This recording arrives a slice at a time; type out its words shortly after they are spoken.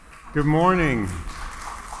Good morning.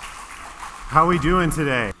 How are we doing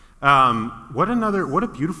today? What a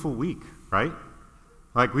beautiful week, right?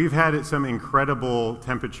 Like we've had some incredible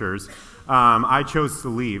temperatures. I chose to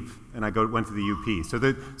leave and went to the UP. So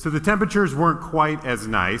the temperatures weren't quite as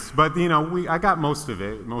nice, but I got most of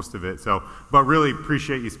it. So, but really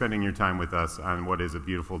appreciate you spending your time with us on what is a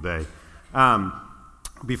beautiful day.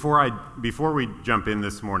 Before we jump in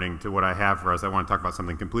this morning to what I have for us, I want to talk about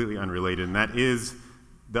something completely unrelated, and that is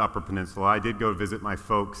the Upper Peninsula. I did go visit my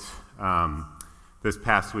folks this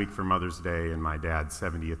past week for Mother's Day and my dad's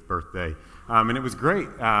 70th birthday, and it was great.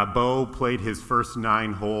 Bo played his first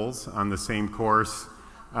 9 holes on the same course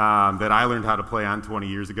that I learned how to play on 20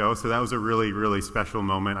 years ago, so that was a really, really special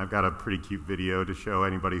moment. I've got a pretty cute video to show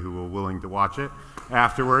anybody who will willing to watch it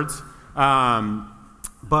afterwards.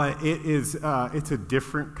 But it's a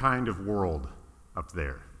different kind of world up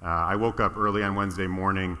there. I woke up early on Wednesday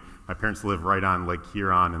morning. My parents live right on Lake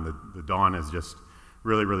Huron, and the dawn is just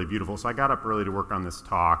really, really beautiful. So I got up early to work on this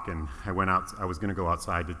talk, and I went out. I was going to go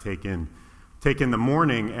outside to take in the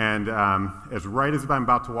morning, and as I'm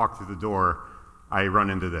about to walk through the door, I run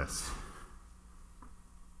into this.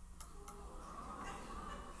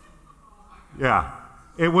 Yeah,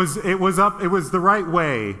 it was the right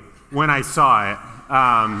way when I saw it.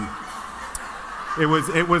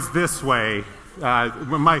 It was this way.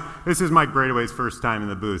 This is Mike Bradaway's first time in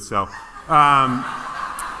the booth, so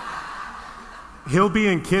he'll be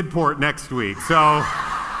in Kidport next week. So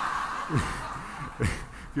if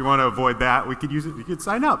you want to avoid that, we could use it. You could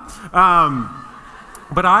sign up.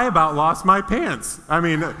 But I about lost my pants. I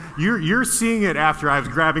mean, you're seeing it after I was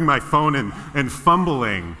grabbing my phone and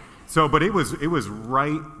fumbling. So, but it was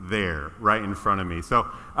right there, right in front of me. So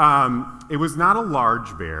it was not a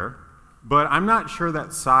large bear. But I'm not sure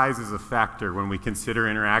that size is a factor when we consider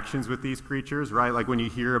interactions with these creatures, right? Like when you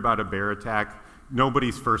hear about a bear attack,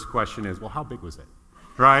 nobody's first question is, well, how big was it,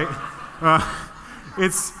 right?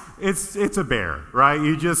 It's a bear, right?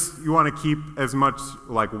 You want to keep as much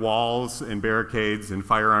like walls and barricades and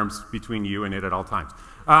firearms between you and it at all times.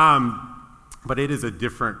 But it is a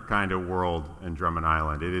different kind of world in Drummond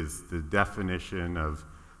Island. It is the definition of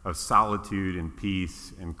solitude and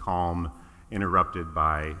peace and calm interrupted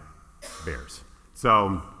by bears.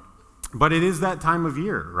 So, but it is that time of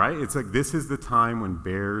year, right? It's like this is the time when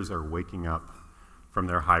bears are waking up from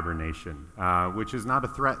their hibernation, which is not a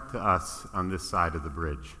threat to us on this side of the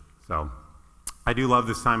bridge. So I do love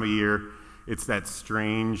this time of year. It's that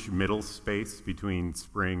strange middle space between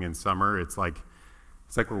spring and summer. It's like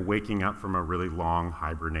we're waking up from a really long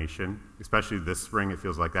hibernation. Especially this spring, it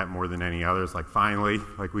feels like that more than any other. It's like finally,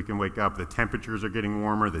 like we can wake up. The temperatures are getting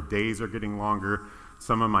warmer. The days are getting longer.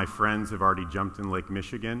 Some of my friends have already jumped in Lake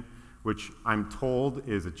Michigan, which I'm told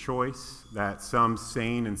is a choice that some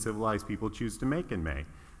sane and civilized people choose to make in May.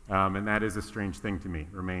 And that is a strange thing to me,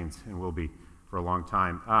 remains and will be for a long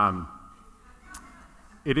time.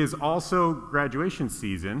 It is also graduation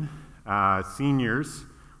season. Seniors,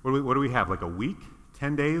 what do we have, like a week?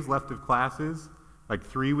 10 days left of classes? Like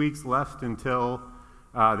 3 weeks left until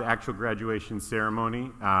the actual graduation ceremony.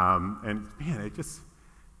 And man, it just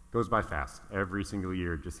goes by fast. Every single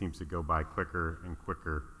year it just seems to go by quicker and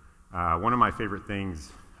quicker. One of my favorite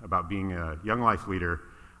things about being a young life leader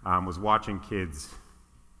was watching kids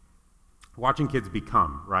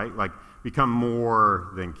become, right? Like become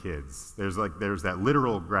more than kids. There's that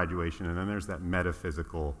literal graduation, and then there's that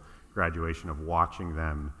metaphysical graduation of watching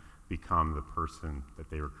them become the person that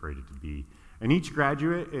they were created to be. And each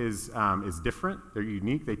graduate is different. They're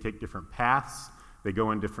unique. They take different paths. They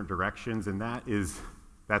go in different directions, and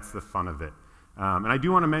that's the fun of it. And I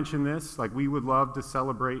do want to mention this, like we would love to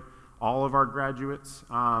celebrate all of our graduates.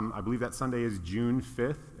 I believe that Sunday is June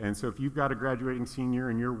 5th. And so if you've got a graduating senior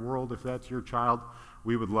in your world, if that's your child,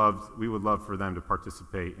 we would love for them to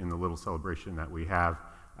participate in the little celebration that we have.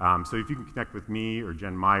 So if you can connect with me or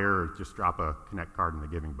Jen Meyer or just drop a Connect card in the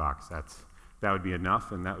giving box, that would be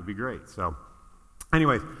enough and that would be great. So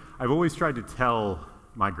anyway, I've always tried to tell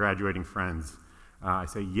my graduating friends, I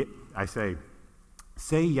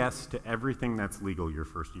say yes to everything that's legal your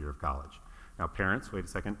first year of college. Now, parents, wait a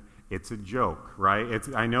second. It's a joke, right?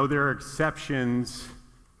 I know there are exceptions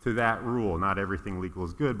to that rule. Not everything legal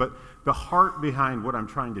is good. But the heart behind what I'm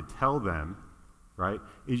trying to tell them, right,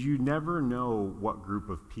 is you never know what group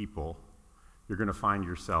of people you're going to find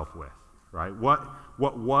yourself with, right? What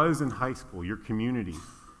was in high school, your community,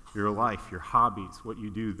 your life, your hobbies, what you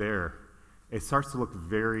do there, it starts to look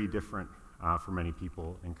very different for many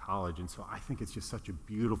people in college. And so I think it's just such a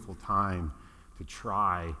beautiful time to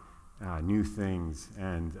try new things.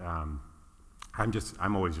 And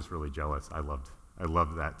I'm always just really jealous. I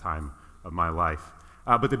loved that time of my life.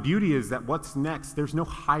 But the beauty is that what's next, there's no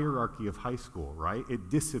hierarchy of high school, right? It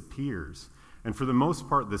disappears. And for the most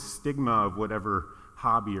part, the stigma of whatever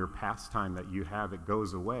hobby or pastime that you have, it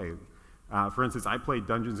goes away. For instance, I played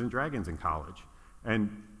Dungeons and Dragons in college,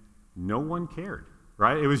 and no one cared,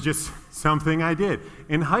 right? It was just something I did.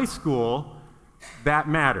 In high school, that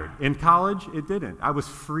mattered. In college, it didn't. I was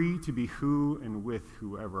free to be who and with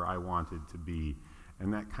whoever I wanted to be,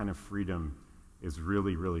 and that kind of freedom is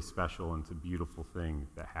really, really special, and it's a beautiful thing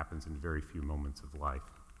that happens in very few moments of life.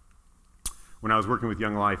 When I was working with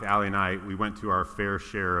Young Life, Allie and I, we went to our fair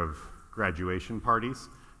share of graduation parties,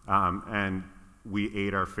 and we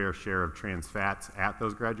ate our fair share of trans fats at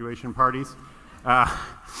those graduation parties.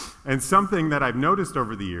 And something that I've noticed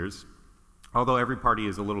over the years, although every party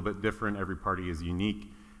is a little bit different, every party is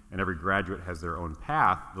unique, and every graduate has their own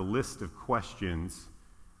path, the list of questions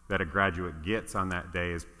that a graduate gets on that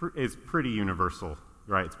day is pretty universal,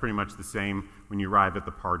 right? It's pretty much the same. When you arrive at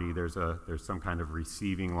the party, there's some kind of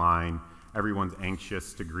receiving line. Everyone's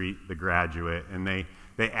anxious to greet the graduate, and they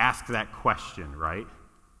ask that question, right?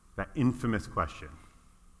 That infamous question.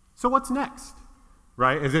 So what's next,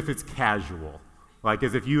 right? As if it's casual, like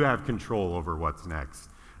as if you have control over what's next.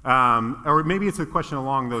 Or maybe it's a question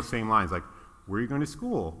along those same lines, like, where are you going to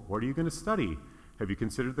school? What are you going to study? Have you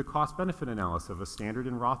considered the cost-benefit analysis of a standard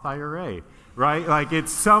and Roth IRA, right? Like,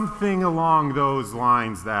 it's something along those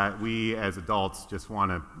lines that we as adults just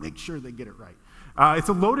want to make sure they get it right. It's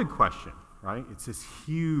a loaded question, right? It's this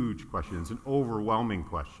huge question. It's an overwhelming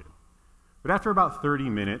question. But after about 30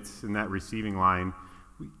 minutes in that receiving line,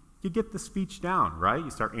 you get the speech down, right?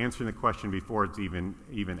 You start answering the question before it's even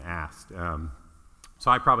asked.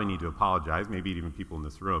 So I probably need to apologize, maybe even people in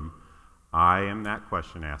this room. I am that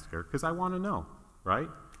question asker because I want to know, right?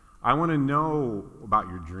 I want to know about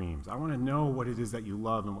your dreams. I want to know what it is that you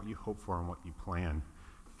love and what you hope for and what you plan,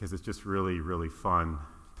 because it's just really, really fun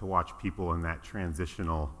to watch people in that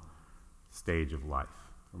transitional stage of life,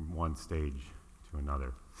 from one stage to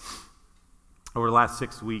another. Over the last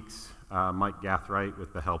 6 weeks, Mike Gathright,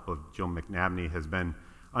 with the help of Jill McNabney, has been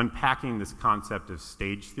unpacking this concept of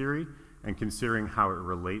stage theory and considering how it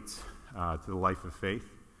relates to the life of faith.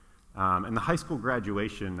 And the high school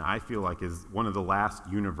graduation, I feel like, is one of the last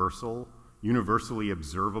universally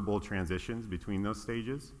observable transitions between those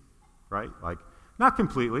stages, right? Like, not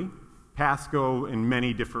completely. Paths go in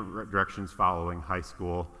many different directions following high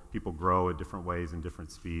school. People grow in different ways and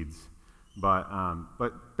different speeds. But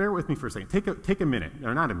bear with me for a second. Take a minute,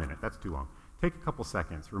 or not a minute, that's too long. Take a couple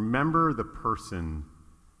seconds. Remember the person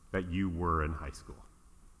that you were in high school,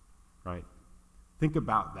 right? Think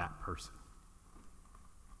about that person.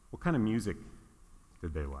 What kind of music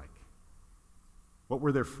did they like? What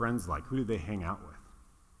were their friends like? Who did they hang out with?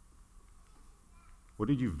 What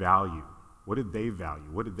did you value? What did they value?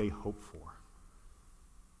 What did they hope for?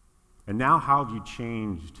 And now, how have you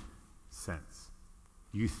changed since?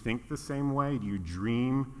 Do you think the same way? Do you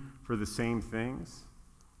dream for the same things?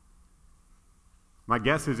 My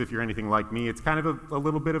guess is, if you're anything like me, it's kind of a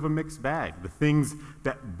little bit of a mixed bag. The things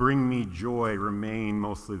that bring me joy remain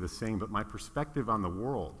mostly the same, but my perspective on the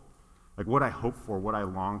world, like what I hope for, what I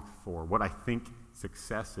long for, what I think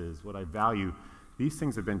success is, what I value, these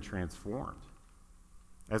things have been transformed,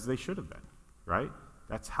 as they should have been, right?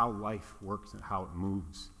 That's how life works and how it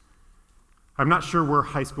moves. I'm not sure where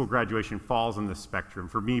high school graduation falls on the spectrum.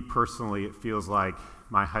 For me personally, it feels like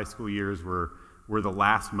my high school years were the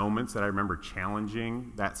last moments that I remember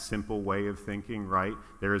challenging that simple way of thinking, right?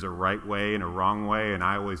 There is a right way and a wrong way, and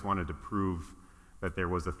I always wanted to prove that there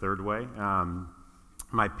was a third way.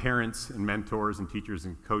 My parents and mentors and teachers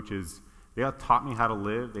and coaches, they all taught me how to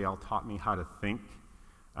live. They all taught me how to think.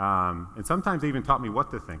 And sometimes they even taught me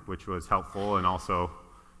what to think, which was helpful, and also,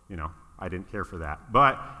 I didn't care for that.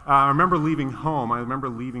 But I remember leaving home. I remember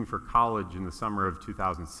leaving for college in the summer of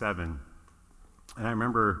 2007. And I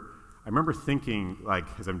remember thinking, like,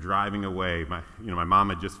 as I'm driving away, my mom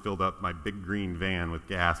had just filled up my big green van with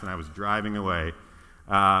gas, and I was driving away.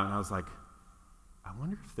 And I was like, I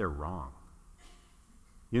wonder if they're wrong.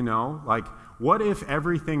 Like, what if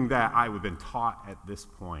everything that I would have been taught at this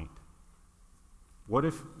point, what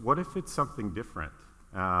if it's something different?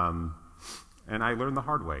 And I learned the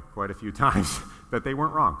hard way quite a few times that they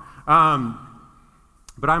weren't wrong.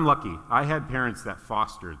 But I'm lucky. I had parents that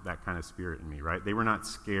fostered that kind of spirit in me, right? They were not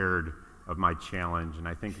scared of my challenge, and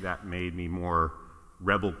I think that made me more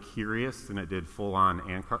rebel curious than it did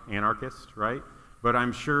full-on anarchist, right? But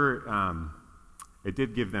I'm sure it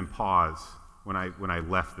did give them pause when I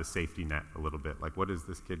left the safety net a little bit. Like, what is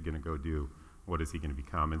this kid going to go do? What is he going to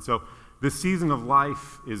become? And so this season of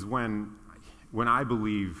life is when I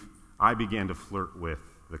believe I began to flirt with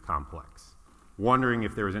the complex. wondering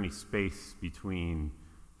if there was any space between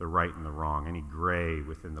the right and the wrong, any gray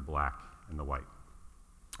within the black and the white.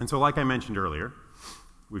 And so like I mentioned earlier,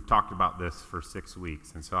 we've talked about this for 6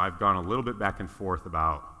 weeks, and so I've gone a little bit back and forth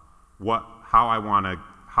about what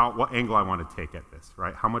angle I want to take at this,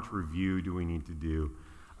 right? How much review do we need to do?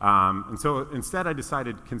 And so instead I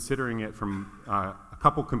decided, considering it from a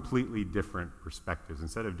couple completely different perspectives.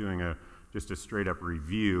 Instead of doing just a straight up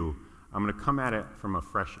review, I'm going to come at it from a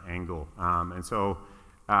fresh angle. And so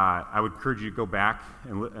I would encourage you to go back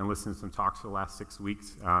and listen to some talks for the last 6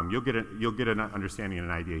 weeks. You'll get an understanding and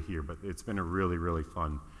an idea here, but it's been a really, really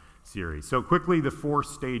fun series. So quickly, the 4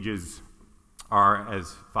 stages are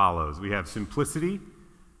as follows. We have simplicity,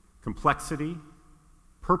 complexity,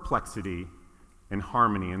 perplexity, and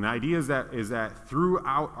harmony. And the idea is that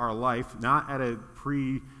throughout our life, not at a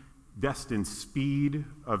predestined speed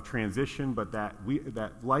of transition, but that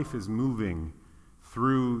life is moving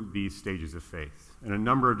through these stages of faith in a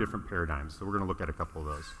number of different paradigms. So we're going to look at a couple of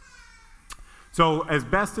those. So as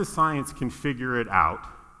best as science can figure it out,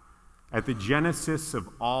 at the genesis of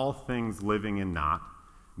all things living and not,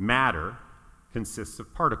 matter consists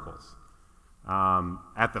of particles.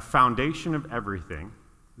 At the foundation of everything,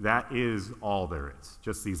 that is all there is,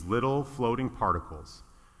 just these little floating particles.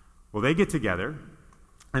 Well, they get together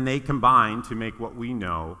and they combine to make what we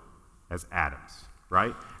know as atoms,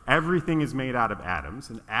 right? Everything is made out of atoms,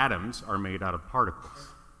 and atoms are made out of particles.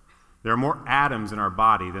 There are more atoms in our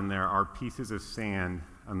body than there are pieces of sand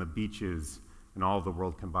on the beaches in all of the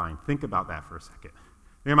world combined. Think about that for a second.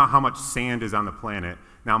 Think about how much sand is on the planet.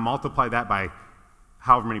 Now multiply that by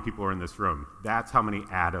however many people are in this room. That's how many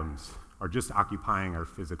atoms are just occupying our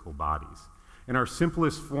physical bodies. In our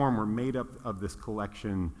simplest form, we're made up of this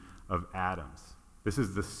collection of atoms. This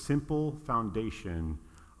is the simple foundation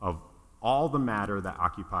of all the matter that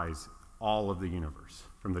occupies all of the universe.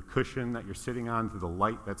 From the cushion that you're sitting on to the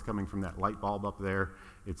light that's coming from that light bulb up there,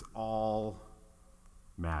 it's all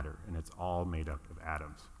matter, and it's all made up of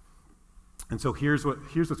atoms. And so here's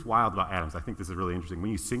what's wild about atoms. I think this is really interesting.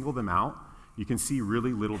 When you single them out, you can see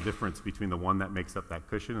really little difference between the one that makes up that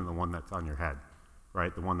cushion and the one that's on your head,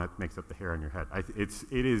 right? The one that makes up the hair on your head.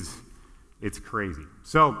 It's crazy.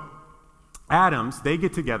 So atoms, they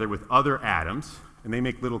get together with other atoms, and they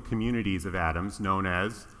make little communities of atoms known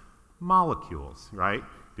as molecules, right?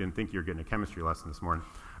 Didn't think you were getting a chemistry lesson this morning.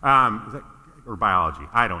 Or biology,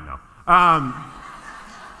 I don't know.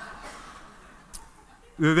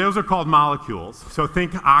 Those are called molecules. So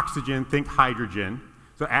think oxygen, think hydrogen.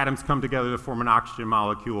 So atoms come together to form an oxygen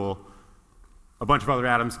molecule. A bunch of other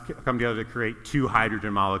atoms come together to create 2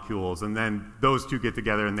 hydrogen molecules, and then those 2 get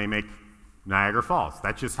together and they make Niagara Falls.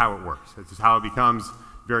 That's just how it works. That's just how it becomes,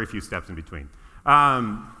 very few steps in between.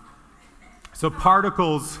 So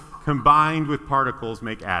particles combined with particles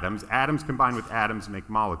make atoms. Atoms combined with atoms make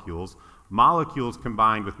molecules. Molecules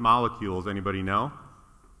combined with molecules, anybody know?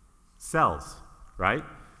 Cells, right?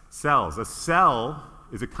 Cells. A cell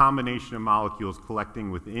is a combination of molecules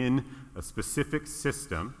collecting within a specific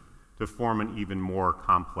system to form an even more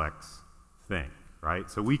complex thing, right?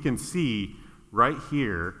 So we can see right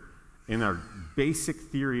here in our basic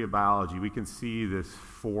theory of biology, we can see this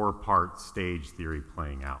 4-part stage theory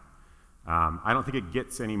playing out. I don't think it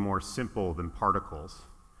gets any more simple than particles.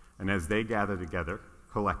 And as they gather together,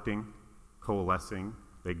 collecting, coalescing,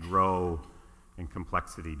 they grow in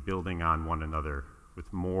complexity, building on one another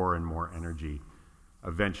with more and more energy,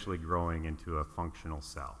 eventually growing into a functional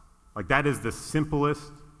cell. Like, that is the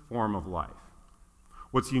simplest form of life.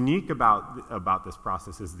 What's unique about this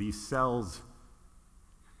process is these cells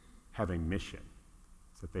have a mission.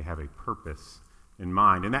 It's that they have a purpose in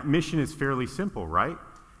mind. And that mission is fairly simple, right?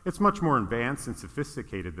 It's much more advanced and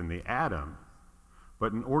sophisticated than the atom.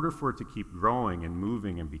 But in order for it to keep growing and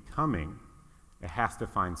moving and becoming, it has to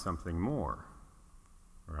find something more,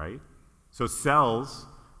 right? So cells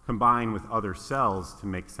combine with other cells to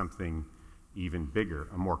make something even bigger,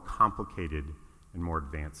 a more complicated and more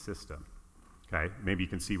advanced system. Okay? Maybe you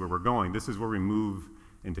can see where we're going. This is where we move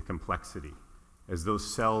into complexity. As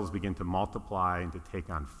those cells begin to multiply and to take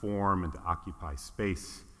on form and to occupy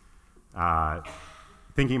space,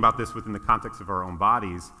 thinking about this within the context of our own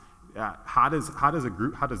bodies, how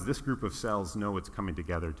does this group of cells know it's coming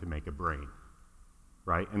together to make a brain,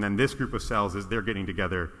 right? And then this group of cells they're getting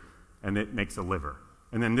together and it makes a liver.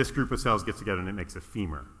 And then this group of cells gets together and it makes a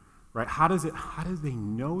femur, right? How do they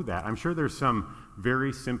know that? I'm sure there's some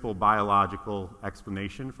very simple biological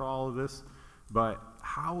explanation for all of this, but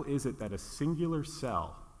how is it that a singular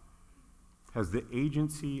cell has the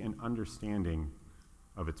agency and understanding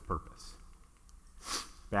of its purpose?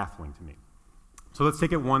 Baffling to me. So let's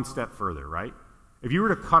take it one step further, right? If you were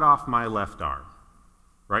to cut off my left arm,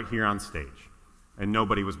 right here on stage. And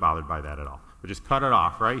nobody was bothered by that at all. But just cut it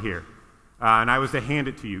off right here. And I was to hand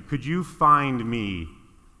it to you. Could you find me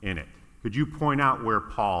in it? Could you point out where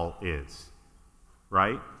Paul is?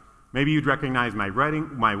 Right? Maybe you'd recognize my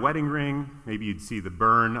wedding ring. Maybe you'd see the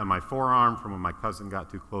burn on my forearm from when my cousin got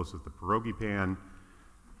too close with the pierogi pan.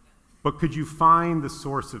 But could you find the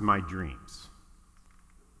source of my dreams?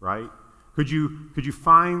 Right? Could you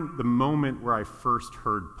find the moment where I first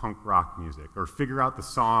heard punk rock music, or figure out the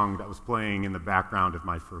song that was playing in the background of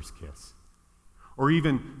my first kiss? Or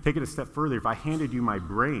even take it a step further, if I handed you my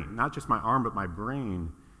brain, not just my arm, but my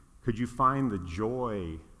brain, could you find the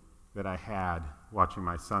joy that I had watching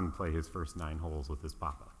my son play his first 9 holes with his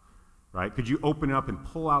papa? Right? Could you open it up and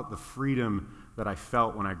pull out the freedom that I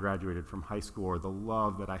felt when I graduated from high school, or the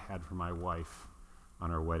love that I had for my wife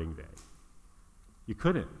on our wedding day? You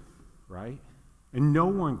couldn't, right? And no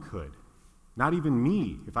one could. Not even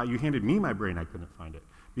me. If you handed me my brain, I couldn't find it.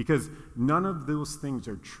 Because none of those things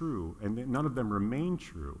are true, and none of them remain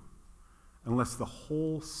true, unless the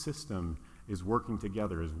whole system is working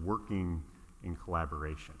together, is working in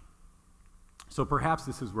collaboration. So perhaps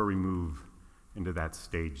this is where we move into that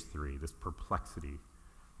stage 3, this perplexity,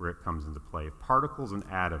 where it comes into play. If particles and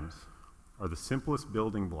atoms are the simplest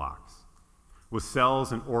building blocks, with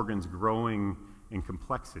cells and organs growing in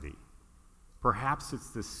complexity, perhaps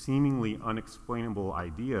it's this seemingly unexplainable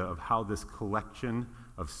idea of how this collection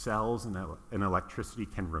of cells and electricity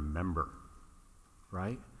can remember,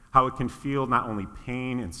 right? How it can feel not only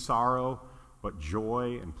pain and sorrow, but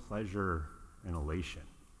joy and pleasure and elation.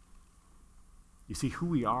 You see, who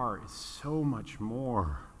we are is so much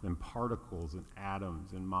more than particles and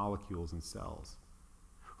atoms and molecules and cells.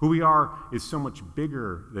 Who we are is so much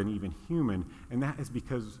bigger than even human, and that is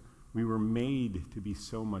because we were made to be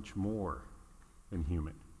so much more than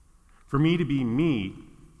human. For me to be me,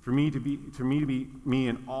 for me to be me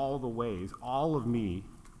in all the ways, all of me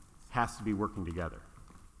has to be working together.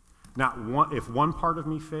 If one part of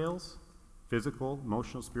me fails, physical,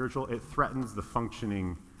 emotional, spiritual, it threatens the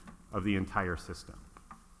functioning of the entire system.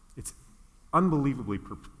 It's unbelievably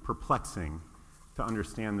perplexing to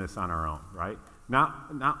understand this on our own, right?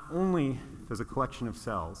 Not only does a collection of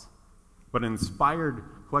cells, but an inspired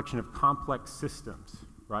collection of complex systems,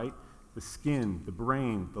 right? The skin, the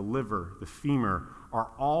brain, the liver, the femur are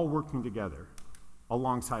all working together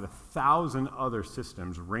alongside 1,000 other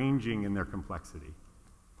systems ranging in their complexity,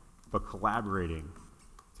 but collaborating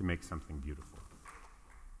to make something beautiful.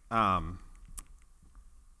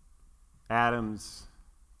 Atoms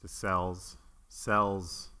to cells,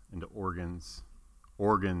 cells into organs,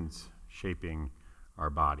 organs shaping our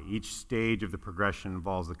body. Each stage of the progression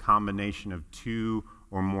involves a combination of 2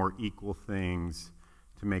 or more equal things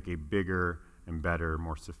to make a bigger and better,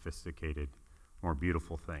 more sophisticated, more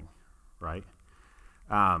beautiful thing, right?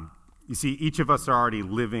 You see, each of us are already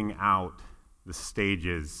living out the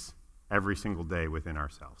stages every single day within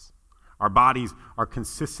ourselves. Our bodies are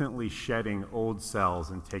consistently shedding old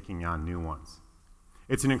cells and taking on new ones.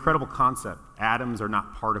 It's an incredible concept. Atoms are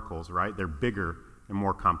not particles, right? They're bigger and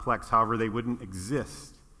more complex. However, they wouldn't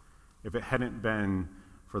exist if it hadn't been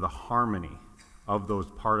for the harmony of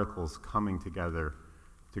those particles coming together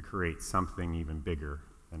to create something even bigger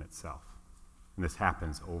than itself. And this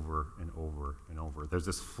happens over and over and over. There's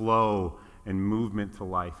this flow and movement to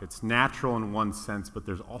life. It's natural in one sense, but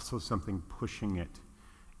there's also something pushing it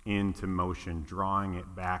into motion, drawing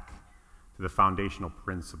it back to the foundational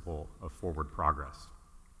principle of forward progress.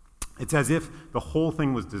 It's as if the whole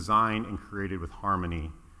thing was designed and created with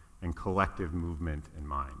harmony and collective movement in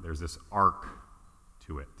mind. There's this arc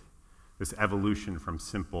to it, this evolution from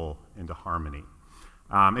simple into harmony.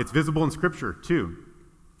 It's visible in Scripture, too.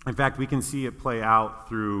 In fact, we can see it play out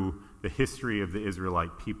through the history of the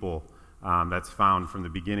Israelite people that's found from the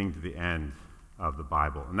beginning to the end of the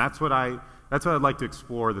Bible. And that's what I'd like to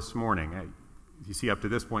explore this morning. You see, up to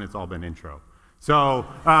this point, it's all been intro. So,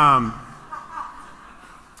 right.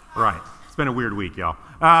 It's been a weird week, y'all.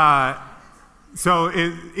 So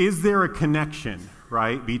is there a connection,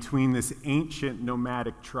 right, between this ancient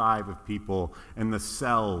nomadic tribe of people and the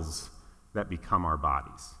cells that become our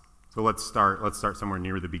bodies? So let's start somewhere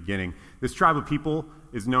near the beginning. This tribe of people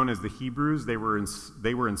is known as the Hebrews. They were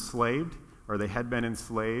enslaved, or they had been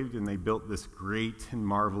enslaved, and they built this great and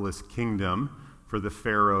marvelous kingdom for the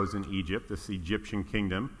pharaohs in Egypt. This Egyptian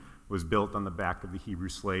kingdom was built on the back of the Hebrew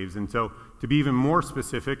slaves. And so, to be even more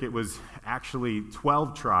specific, it was actually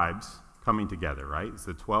 12 tribes coming together, right? It's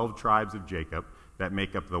the 12 tribes of Jacob that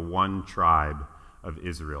make up the one tribe of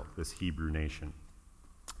Israel, this Hebrew nation.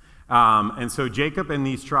 And so Jacob and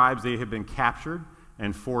these tribes, they had been captured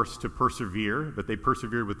and forced to persevere, but they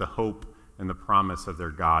persevered with the hope and the promise of their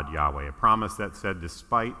God, Yahweh. A promise that said,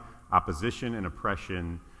 despite opposition and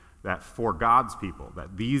oppression, that for God's people,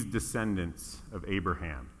 that these descendants of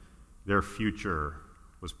Abraham, their future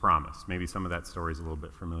was promised. Maybe some of that story is a little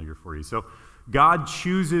bit familiar for you. So God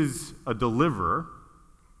chooses a deliverer.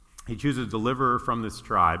 He chooses a deliverer from this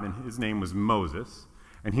tribe, and his name was Moses,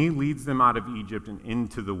 and he leads them out of Egypt and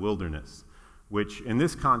into the wilderness, which in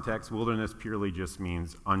this context, wilderness purely just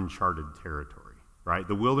means uncharted territory, right?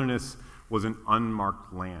 The wilderness was an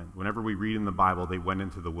unmarked land. Whenever we read in the Bible they went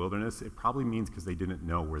into the wilderness, it probably means because they didn't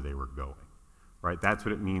know where they were going, right? That's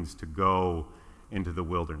what it means to go into the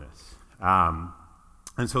wilderness.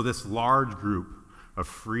 And so this large group of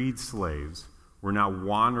freed slaves were now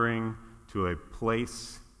wandering to a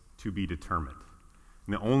place to be determined.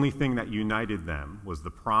 And the only thing that united them was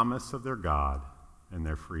the promise of their God and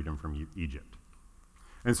their freedom from Egypt.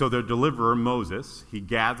 And so their deliverer, Moses, he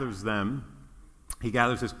gathers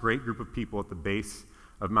this great group of people at the base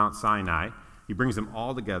of Mount Sinai. He brings them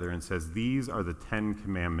all together and says, these are the 10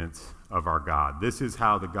 commandments of our God. This is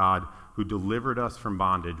how the God who delivered us from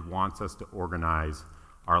bondage wants us to organize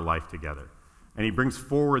our life together. And he brings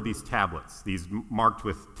forward these tablets, these marked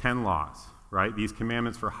with 10 laws, right? These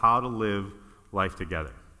commandments for how to live life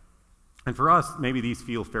together. And for us, maybe these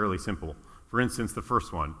feel fairly simple. For instance, the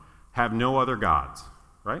first one, have no other gods,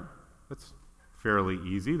 right? That's fairly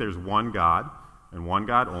easy. There's one God and one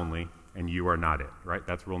God only, and you are not it, right?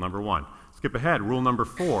 That's rule number 1. Skip ahead. Rule number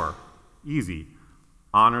 4, easy.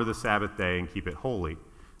 Honor the Sabbath day and keep it holy.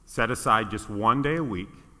 Set aside just one day a week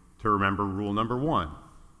to remember rule number 1.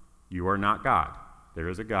 You are not God. There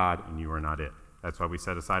is a God, and you are not it. That's why we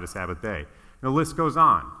set aside a Sabbath day. And the list goes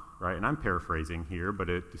on, right? And I'm paraphrasing here, but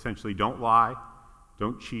it essentially, don't lie,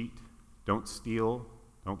 don't cheat, don't steal,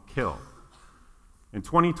 don't kill. In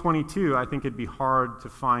 2022, I think it'd be hard to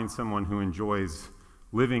find someone who enjoys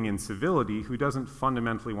living in civility who doesn't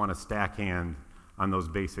fundamentally want to stack hand on those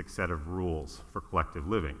basic set of rules for collective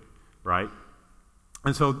living, right?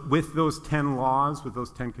 And so with those 10 laws, with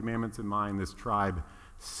those 10 commandments in mind, this tribe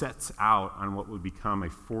sets out on what would become a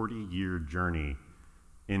 40-year journey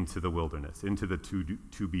into the wilderness, into the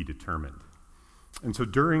to be determined. And so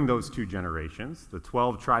during those 2 generations, the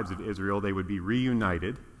 12 tribes of Israel, they would be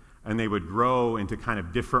reunited, and they would grow into kind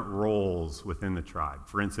of different roles within the tribe.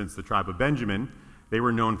 For instance, the tribe of Benjamin, they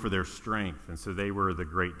were known for their strength, and so they were the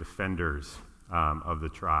great defenders of the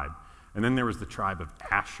tribe. And then there was the tribe of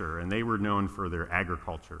Asher, and they were known for their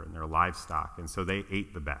agriculture and their livestock, and so they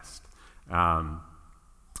ate the best. And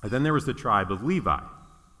then there was the tribe of Levi,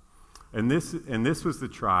 and this was the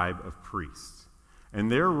tribe of priests.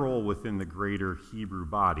 And their role within the greater Hebrew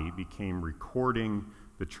body became recording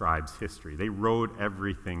the tribe's history. They wrote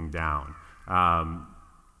everything down.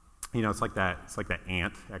 It's like that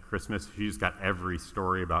aunt at Christmas. She just got every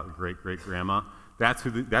story about the great-great-grandma. That's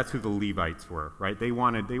who the Levites were, right? They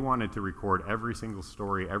wanted to record every single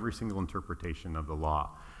story, every single interpretation of the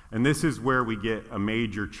law. And this is where we get a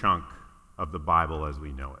major chunk of the Bible as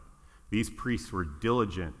we know it. These priests were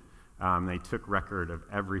diligent. They took record of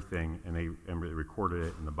everything, and they recorded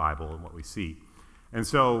it in the Bible and what we see. And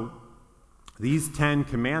so these 10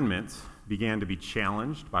 commandments began to be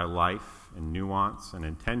challenged by life and nuance and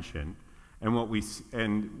intention. And we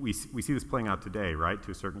see this playing out today, right,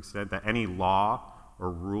 to a certain extent, that any law or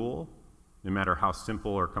rule, no matter how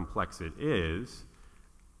simple or complex it is,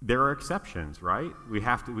 there are exceptions, right?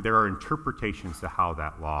 There are interpretations to how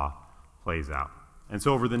that law plays out. And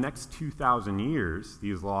so over the next 2,000 years,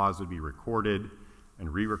 these laws would be recorded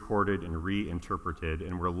and re-recorded and reinterpreted,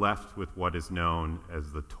 and we're left with what is known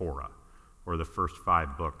as the Torah, or the first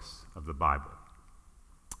 5 books of the Bible.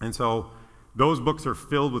 And so those books are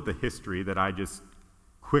filled with the history that I just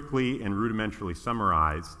quickly and rudimentarily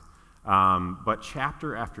summarized, but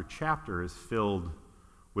chapter after chapter is filled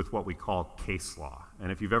with what we call case law.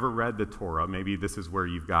 And if you've ever read the Torah, maybe this is where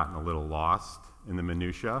you've gotten a little lost in the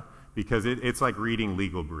minutia, because it's like reading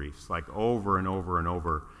legal briefs, like over and over and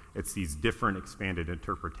over. It's these different expanded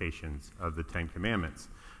interpretations of the 10 Commandments.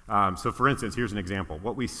 So for instance, here's an example.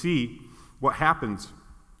 What happens,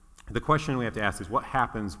 the question we have to ask is, what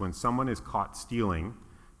happens when someone is caught stealing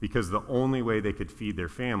because the only way they could feed their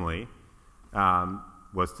family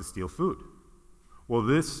was to steal food? Well,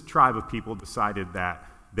 this tribe of people decided that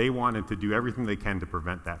they wanted to do everything they can to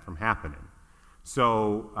prevent that from happening.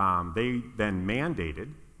 So they then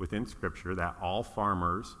mandated within Scripture that all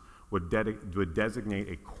farmers would designate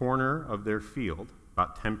a corner of their field,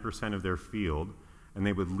 about 10% of their field, and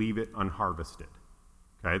they would leave it unharvested.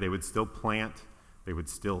 Okay? They would still plant, they would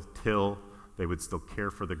still till, they would still care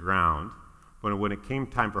for the ground. But when it came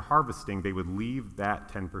time for harvesting, they would leave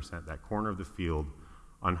that 10%, that corner of the field,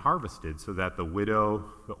 unharvested so that the widow,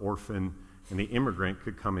 the orphan, and the immigrant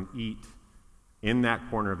could come and eat in that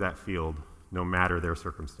corner of that field, no matter their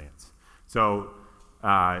circumstance. So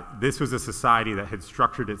this was a society that had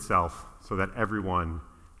structured itself so that everyone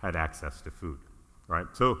had access to food, right?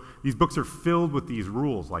 So these books are filled with these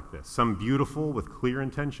rules like this, some beautiful with clear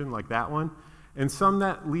intention like that one, and some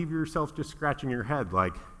that leave yourself just scratching your head,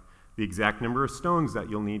 like the exact number of stones that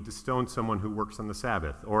you'll need to stone someone who works on the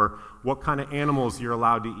Sabbath, or what kind of animals you're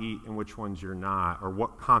allowed to eat and which ones you're not, or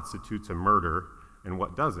what constitutes a murder and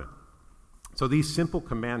what doesn't. So these simple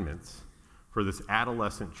commandments for this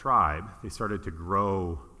adolescent tribe, they started to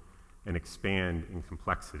grow and expand in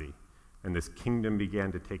complexity. And this kingdom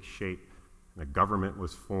began to take shape, and a government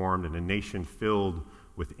was formed, and a nation filled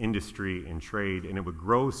with industry and trade, and it would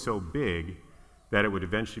grow so big that it would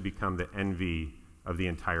eventually become the envy of the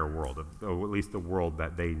entire world, or at least the world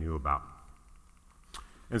that they knew about.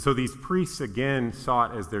 And so these priests, again,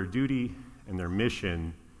 saw it as their duty and their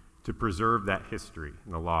mission to preserve that history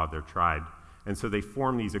and the law of their tribe. And so they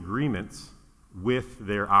formed these agreements with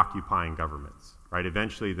their occupying governments, right?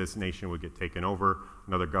 Eventually, this nation would get taken over,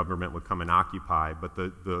 another government would come and occupy, but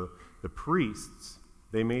the priests,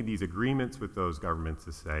 they made these agreements with those governments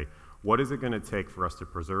to say, what is it going to take for us to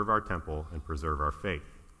preserve our temple and preserve our faith?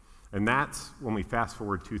 And that's when we fast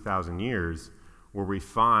forward 2,000 years, where we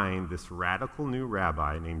find this radical new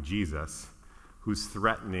rabbi named Jesus who's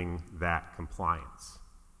threatening that compliance,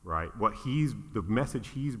 right? The message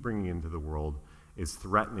he's bringing into the world is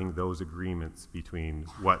threatening those agreements between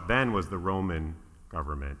what then was the Roman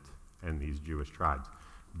government and these Jewish tribes.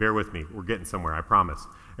 Bear with me, we're getting somewhere, I promise.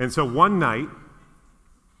 And so one night,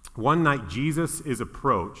 Jesus is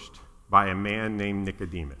approached by a man named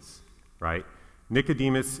Nicodemus, right?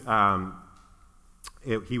 Nicodemus,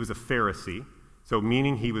 he was a Pharisee, so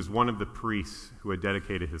meaning he was one of the priests who had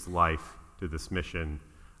dedicated his life to this mission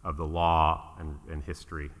of the law and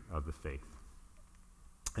history of the faith.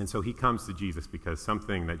 And so he comes to Jesus because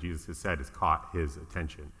something that Jesus has said has caught his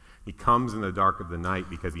attention. He comes in the dark of the night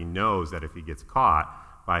because he knows that if he gets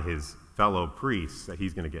caught by his fellow priests, that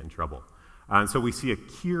he's going to get in trouble. And so we see a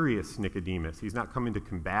curious Nicodemus. He's not coming to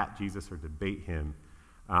combat Jesus or debate him,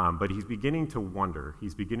 but he's beginning to wonder.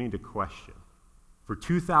 He's beginning to question. For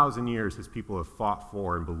 2,000 years, his people have fought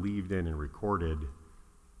for and believed in and recorded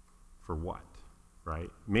for what, right?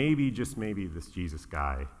 Maybe, just maybe, this Jesus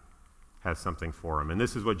guy has something for him. And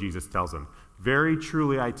this is what Jesus tells him. Very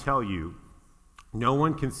truly, I tell you, no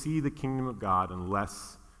one can see the kingdom of God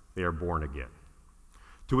unless they are born again.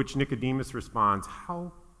 To which Nicodemus responds,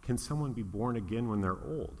 how can someone be born again when they're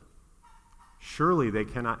old? Surely they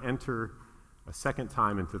cannot enter a second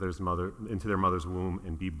time into their mother's womb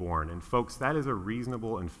and be born. And folks, that is a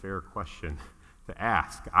reasonable and fair question to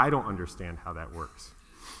ask. I don't understand how that works.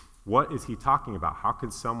 What is he talking about? How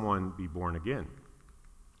can someone be born again?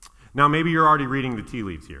 Now, maybe you're already reading the tea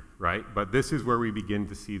leaves here, right? But this is where we begin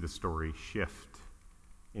to see the story shift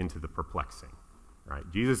into the perplexing, right?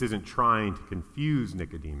 Jesus isn't trying to confuse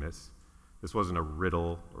Nicodemus. This wasn't a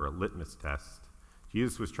riddle or a litmus test.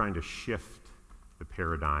 Jesus was trying to shift the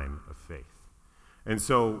paradigm of faith. And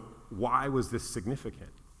so, why was this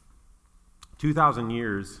significant? 2,000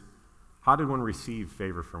 years, how did one receive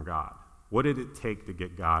favor from God? What did it take to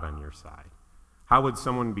get God on your side? How would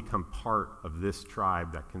someone become part of this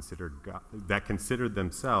tribe that considered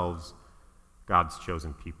themselves God's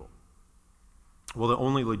chosen people? Well, the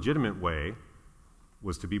only legitimate way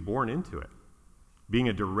was to be born into it. Being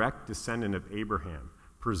a direct descendant of Abraham,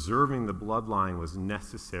 preserving the bloodline was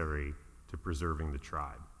necessary to preserving the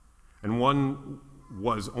tribe. And one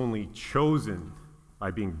was only chosen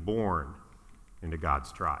by being born into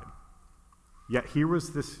God's tribe. Yet here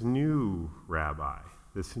was this new rabbi,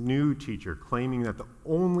 this new teacher, claiming that the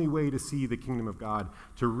only way to see the kingdom of God,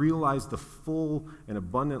 to realize the full and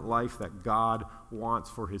abundant life that God wants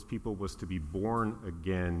for his people, was to be born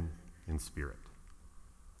again in spirit.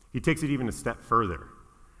 He takes it even a step further.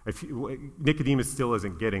 Nicodemus still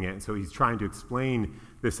isn't getting it, and so he's trying to explain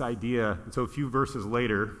this idea. And so a few verses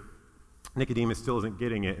later, Nicodemus still isn't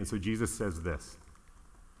getting it, and so Jesus says this: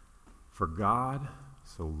 "For God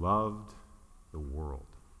so loved the world."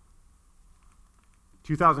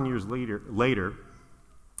 2,000 years later,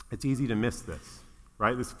 it's easy to miss this,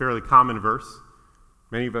 right? This is a fairly common verse.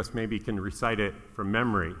 Many of us maybe can recite it from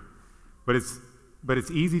memory, but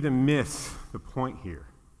it's easy to miss the point here.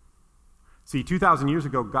 See, 2,000 years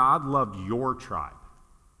ago, God loved your tribe,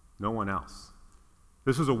 no one else.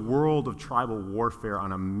 This was a world of tribal warfare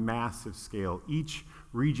on a massive scale, each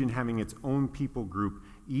region having its own people group,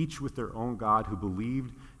 each with their own God who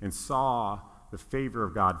believed and saw the favor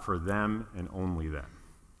of God for them and only them.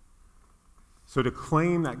 So to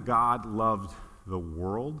claim that God loved the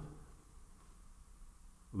world,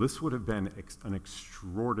 this would have been an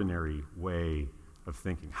extraordinary way of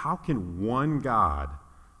thinking. How can one God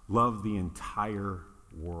love the entire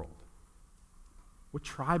world? What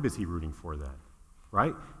tribe is he rooting for then?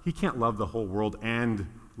 Right? He can't love the whole world and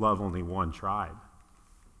love only one tribe.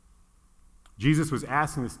 Jesus was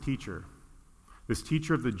asking this teacher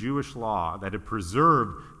of the Jewish law that had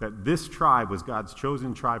preserved that this tribe was God's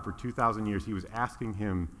chosen tribe for 2,000 years, he was asking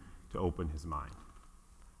him to open his mind.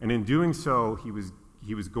 And in doing so, he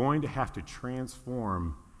was going to have to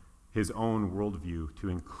transform his own worldview to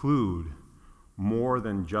include more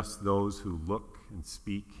than just those who look and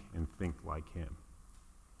speak and think like him.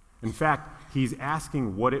 In fact, he's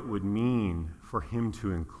asking what it would mean for him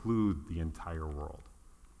to include the entire world.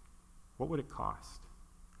 What would it cost?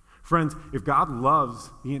 Friends, if God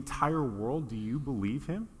loves the entire world, do you believe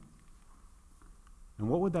him? And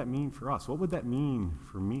what would that mean for us? What would that mean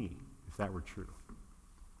for me if that were true?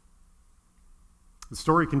 The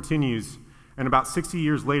story continues, and about 60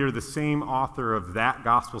 years later, the same author of that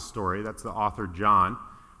gospel story, that's the author John,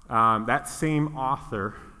 that same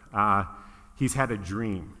author, he's had a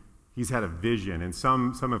dream. He's had a vision, and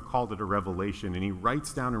some have called it a revelation, and he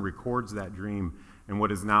writes down and records that dream in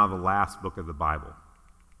what is now the last book of the Bible.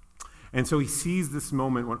 And so he sees this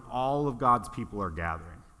moment when all of God's people are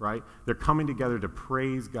gathering, right? They're coming together to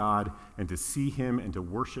praise God and to see him and to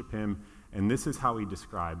worship him, and this is how he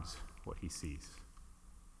describes what he sees.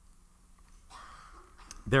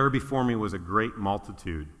 There before me was a great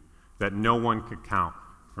multitude that no one could count,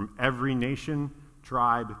 from every nation,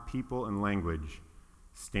 tribe, people, and language,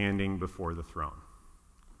 standing before the throne.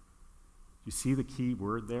 You see the key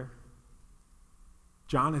word there?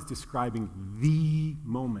 John is describing the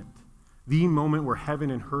moment where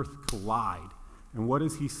heaven and earth collide. And what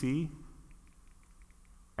does he see?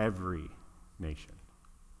 Every nation.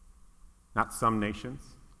 Not some nations,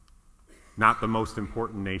 not the most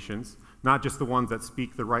important nations, not just the ones that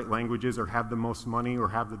speak the right languages or have the most money or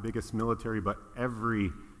have the biggest military, but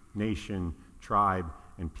every nation, tribe,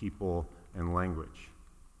 and people and language.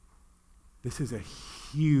 This is a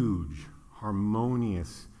huge,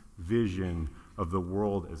 harmonious vision of the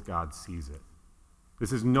world as God sees it.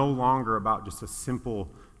 This is no longer about just a simple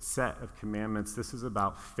set of commandments. This is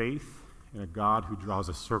about faith in a God who draws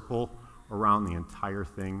a circle around the entire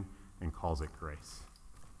thing and calls it grace.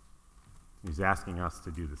 He's asking us to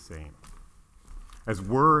do the same. As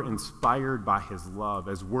we're inspired by his love,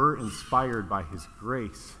 as we're inspired by his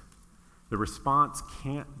grace, the response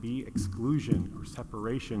can't be exclusion or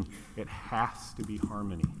separation. It has to be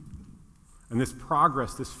harmony. And this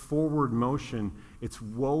progress, this forward motion, it's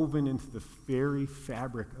woven into the very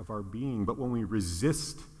fabric of our being. But when we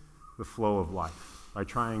resist the flow of life by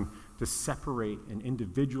trying to separate and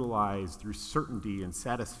individualize through certainty and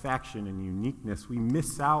satisfaction and uniqueness, we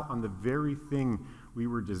miss out on the very thing we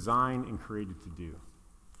were designed and created to do.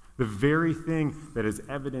 The very thing that is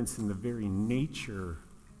evidenced in the very nature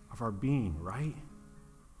of our being, right?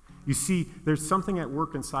 You see, there's something at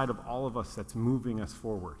work inside of all of us that's moving us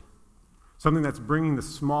forward. Something that's bringing the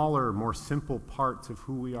smaller, more simple parts of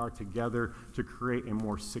who we are together to create a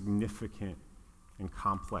more significant and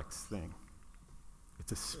complex thing.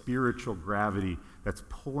 It's a spiritual gravity that's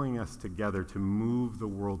pulling us together to move the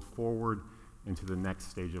world forward into the next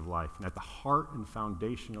stage of life. And at the heart and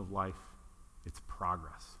foundation of life, it's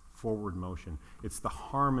progress, forward motion. It's the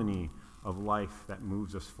harmony of life that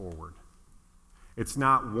moves us forward. It's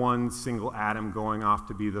not one single atom going off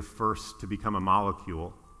to be the first to become a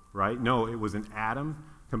molecule, right? No, it was an atom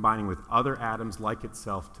combining with other atoms like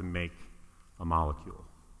itself to make a molecule.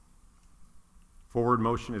 Forward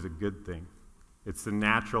motion is a good thing. It's the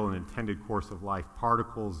natural and intended course of life.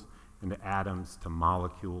 Particles into atoms to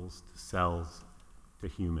molecules to cells to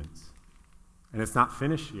humans. And it's not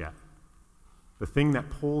finished yet. The thing that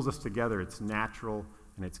pulls us together, it's natural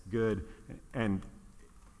and it's good. And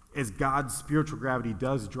as God's spiritual gravity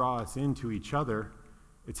does draw us into each other,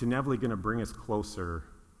 it's inevitably going to bring us closer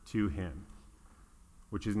to him,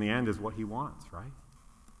 which in the end is what he wants, right?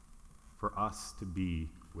 For us to be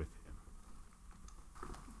with him.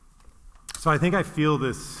 So I think I feel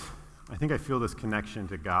this connection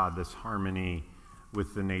to God, this harmony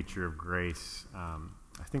with the nature of grace. I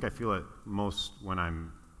think I feel it most when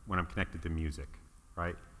I'm connected to music,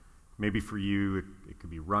 right? Maybe for you it could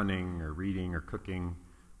be running or reading or cooking,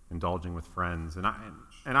 indulging with friends, and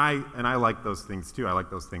I like those things too. I like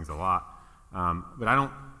those things a lot, but I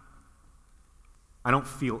don't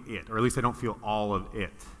feel it, or at least I don't feel all of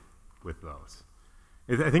it with those.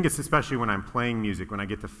 I think it's especially when I'm playing music, when I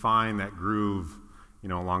get to find that groove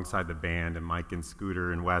alongside the band and Mike and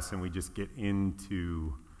Scooter and Wes, and we just get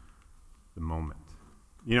into the moment.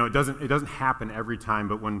 It doesn't happen every time,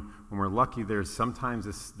 but when we're lucky, there's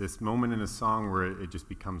sometimes this moment in a song where it just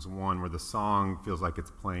becomes one, where the song feels like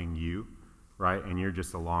it's playing you, right? And you're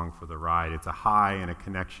just along for the ride. It's a high and a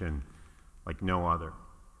connection like no other.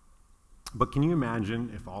 But can you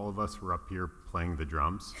imagine if all of us were up here playing the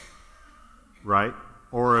drums, right?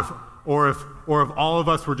 Or if all of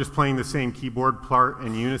us were just playing the same keyboard part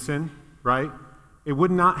in unison, right? It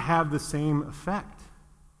would not have the same effect.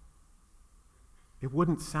 It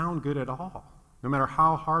wouldn't sound good at all, no matter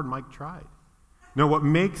how hard Mike tried. No, what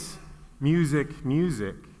makes music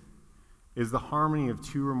is the harmony of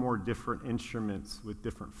two or more different instruments with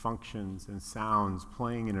different functions and sounds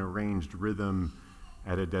playing in arranged rhythm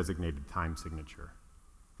at a designated time signature.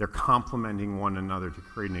 They're complementing one another to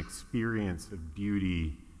create an experience of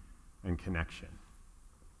beauty and connection.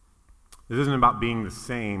 This isn't about being the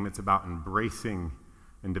same, it's about embracing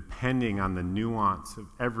and depending on the nuance of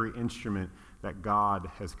every instrument that God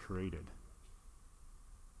has created.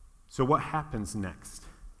 So what happens next?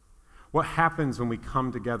 What happens when we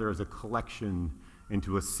come together as a collection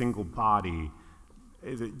into a single body?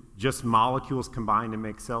 Is it just molecules combined to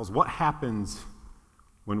make cells? What happens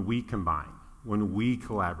when we combine, when we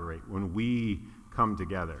collaborate, when we come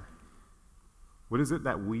together? What is it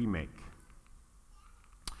that we make?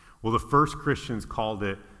 Well, the first Christians called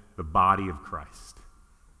it the body of Christ.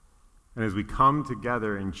 And as we come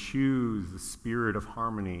together and choose the spirit of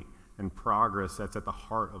harmony and progress that's at the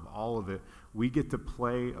heart of all of it, we get to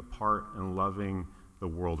play a part in loving the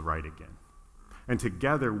world right again. And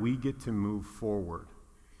together we get to move forward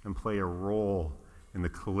and play a role in the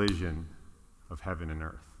collision of heaven and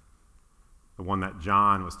earth, the one that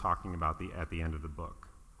John was talking about at the end of the book.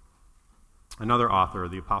 Another author,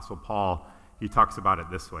 the Apostle Paul, he talks about it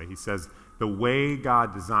this way. He says, the way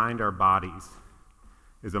God designed our bodies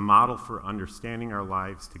is a model for understanding our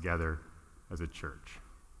lives together as a church.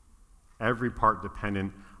 Every part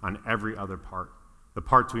dependent on every other part. The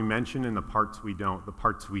parts we mention and the parts we don't. The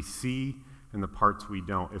parts we see and the parts we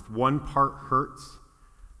don't. If one part hurts,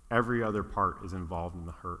 every other part is involved in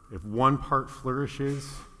the hurt. If one part flourishes,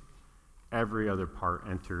 every other part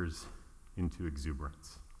enters into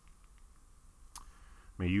exuberance.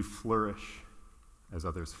 May you flourish as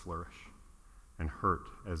others flourish and hurt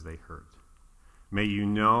as they hurt. May you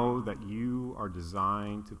know that you are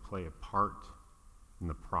designed to play a part in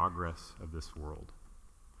the progress of this world.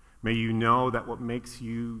 May you know that what makes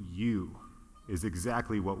you, you, is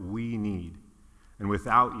exactly what we need. And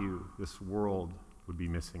without you, this world would be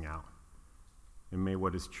missing out. And may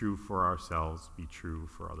what is true for ourselves be true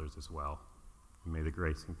for others as well. And may the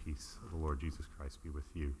grace and peace of the Lord Jesus Christ be with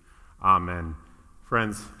you. Amen.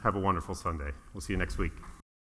 Friends, have a wonderful Sunday. We'll see you next week.